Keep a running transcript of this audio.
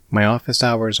My office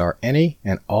hours are any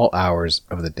and all hours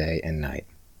of the day and night.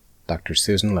 Dr.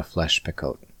 Susan Flesche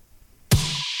Picotte.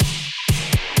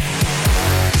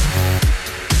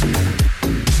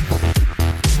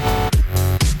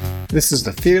 This is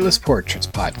the Fearless Portraits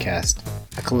podcast,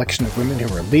 a collection of women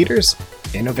who are leaders,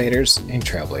 innovators, and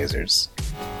trailblazers.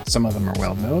 Some of them are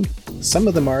well known, some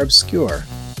of them are obscure.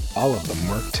 All of them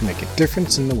work to make a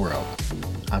difference in the world.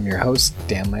 I'm your host,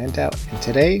 Dan Landau, and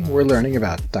today we're learning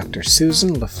about Dr.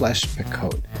 Susan Flesche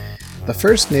Picotte, the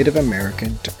first Native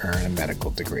American to earn a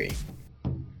medical degree.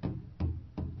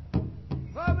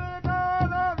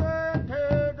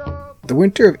 The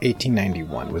winter of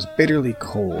 1891 was bitterly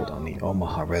cold on the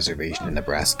Omaha Reservation in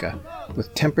Nebraska,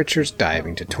 with temperatures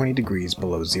diving to 20 degrees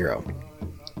below zero.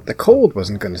 The cold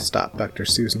wasn't going to stop Dr.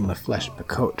 Susan Flesche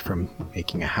Picotte from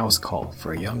making a house call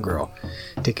for a young girl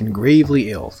taken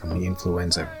gravely ill from the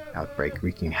influenza outbreak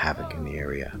wreaking havoc in the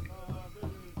area.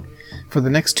 For the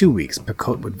next 2 weeks,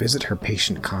 Picotte would visit her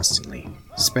patient constantly,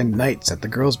 spend nights at the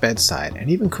girl's bedside,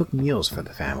 and even cook meals for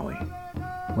the family.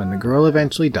 When the girl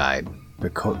eventually died,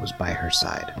 Picotte was by her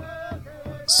side.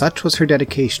 Such was her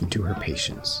dedication to her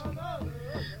patients.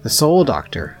 The sole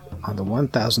doctor on the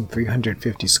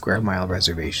 1,350 square mile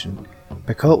reservation,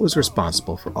 Picotte was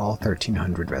responsible for all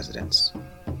 1,300 residents.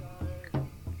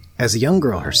 As a young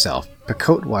girl herself,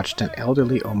 Picotte watched an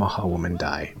elderly Omaha woman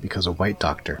die because a white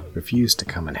doctor refused to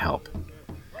come and help.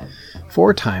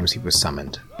 4 times he was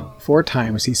summoned. 4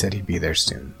 times he said he'd be there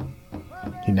soon.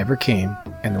 He never came,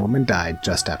 and the woman died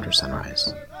just after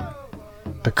sunrise.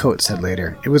 Picotte said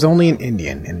later, it was only an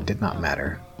Indian and it did not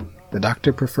matter. The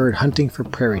doctor preferred hunting for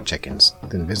prairie chickens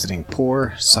than visiting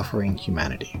poor, suffering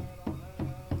humanity.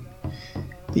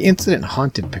 The incident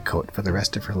haunted Picotte for the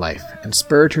rest of her life and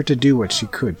spurred her to do what she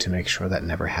could to make sure that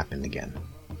never happened again.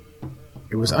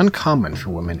 It was uncommon for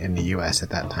women in the U.S. at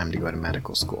that time to go to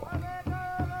medical school.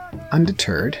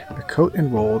 Undeterred, Picotte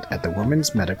enrolled at the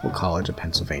Women's Medical College of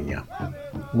Pennsylvania,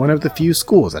 one of the few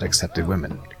schools that accepted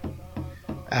women.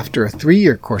 After a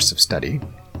 3-year course of study,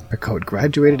 Picotte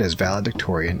graduated as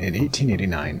valedictorian in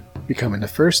 1889, becoming the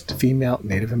first female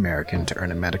Native American to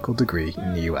earn a medical degree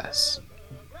in the U.S.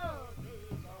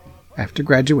 After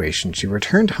graduation, she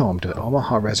returned home to the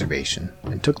Omaha Reservation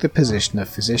and took the position of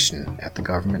physician at the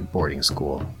government boarding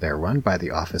school there run by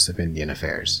the Office of Indian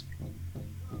Affairs.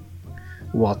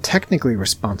 While technically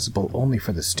responsible only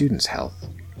for the students' health,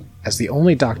 as the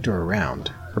only doctor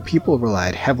around, her people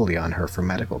relied heavily on her for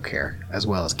medical care, as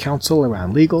well as counsel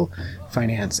around legal,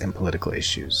 finance, and political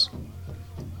issues.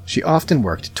 She often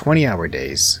worked 20-hour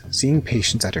days, seeing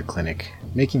patients at her clinic,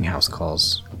 making house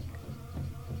calls.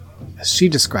 As she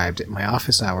described it, my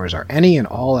office hours are any and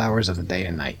all hours of the day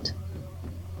and night.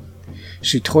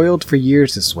 She toiled for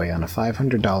years this way on a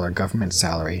 $500 government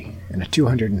salary and a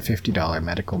 $250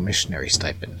 medical missionary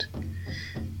stipend,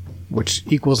 which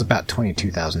equals about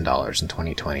 $22,000 in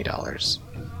 2020 dollars.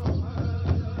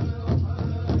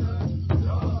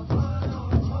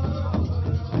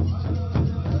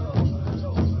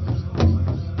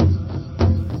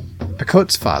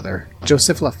 Picotte's father,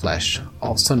 Joseph Flesche,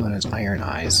 also known as Iron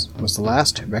Eyes, was the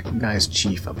last recognized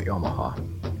chief of the Omaha.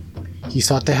 He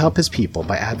sought to help his people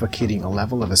by advocating a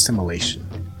level of assimilation.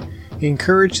 He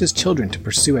encouraged his children to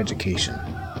pursue education.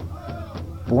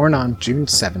 Born on June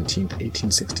 17,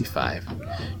 1865,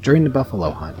 during the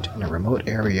buffalo hunt in a remote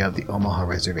area of the Omaha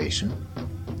Reservation,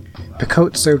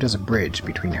 Picotte served as a bridge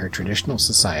between her traditional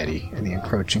society and the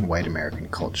encroaching white American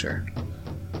culture.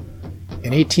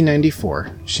 In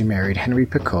 1894, she married Henry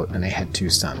Picotte and they had 2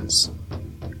 sons.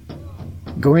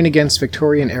 Going against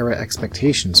Victorian-era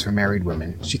expectations for married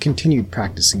women, she continued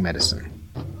practicing medicine.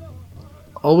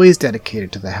 Always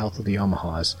dedicated to the health of the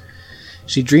Omahas,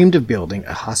 she dreamed of building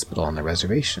a hospital on the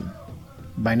reservation.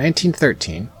 By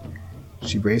 1913,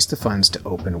 she raised the funds to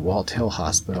open Walt Hill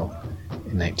Hospital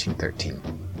in 1913.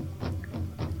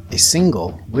 A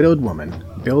single, widowed woman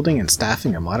building and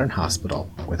staffing a modern hospital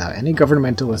without any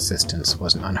governmental assistance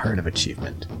was an unheard of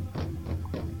achievement.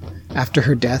 After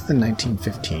her death in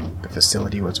 1915, the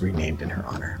facility was renamed in her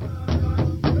honor.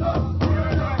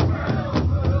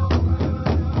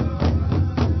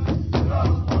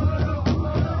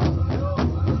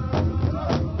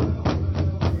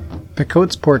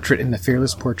 Picotte's portrait in the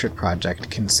Fearless Portrait Project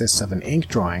consists of an ink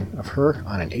drawing of her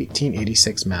on an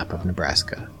 1886 map of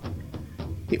Nebraska.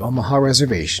 The Omaha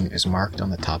Reservation is marked on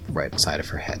the top right side of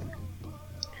her head.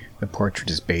 The portrait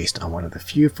is based on one of the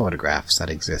few photographs that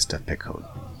exist of Picotte.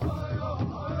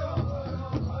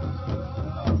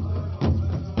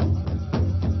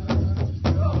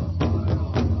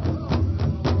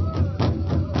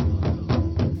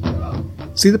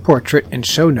 See the portrait and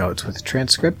show notes with a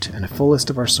transcript and a full list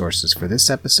of our sources for this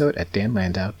episode at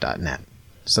danlandau.net.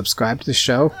 Subscribe to the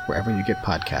show wherever you get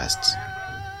podcasts.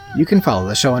 You can follow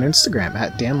the show on Instagram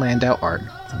at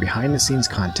danlandauart for behind-the-scenes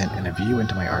content and a view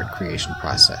into my art creation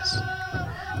process.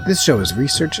 This show is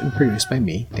researched and produced by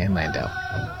me, Dan Landau.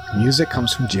 Music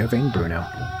comes from Giovanni Bruno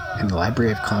and the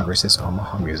Library of Congress's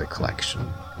Omaha Music Collection.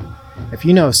 If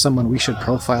you know someone we should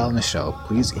profile on the show,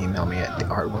 please email me at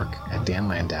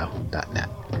theartwork@danlandau.net.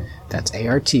 That's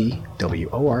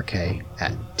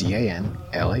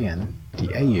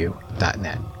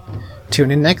ARTWORK@DANLANDAU.net.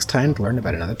 Tune in next time to learn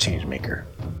about another changemaker.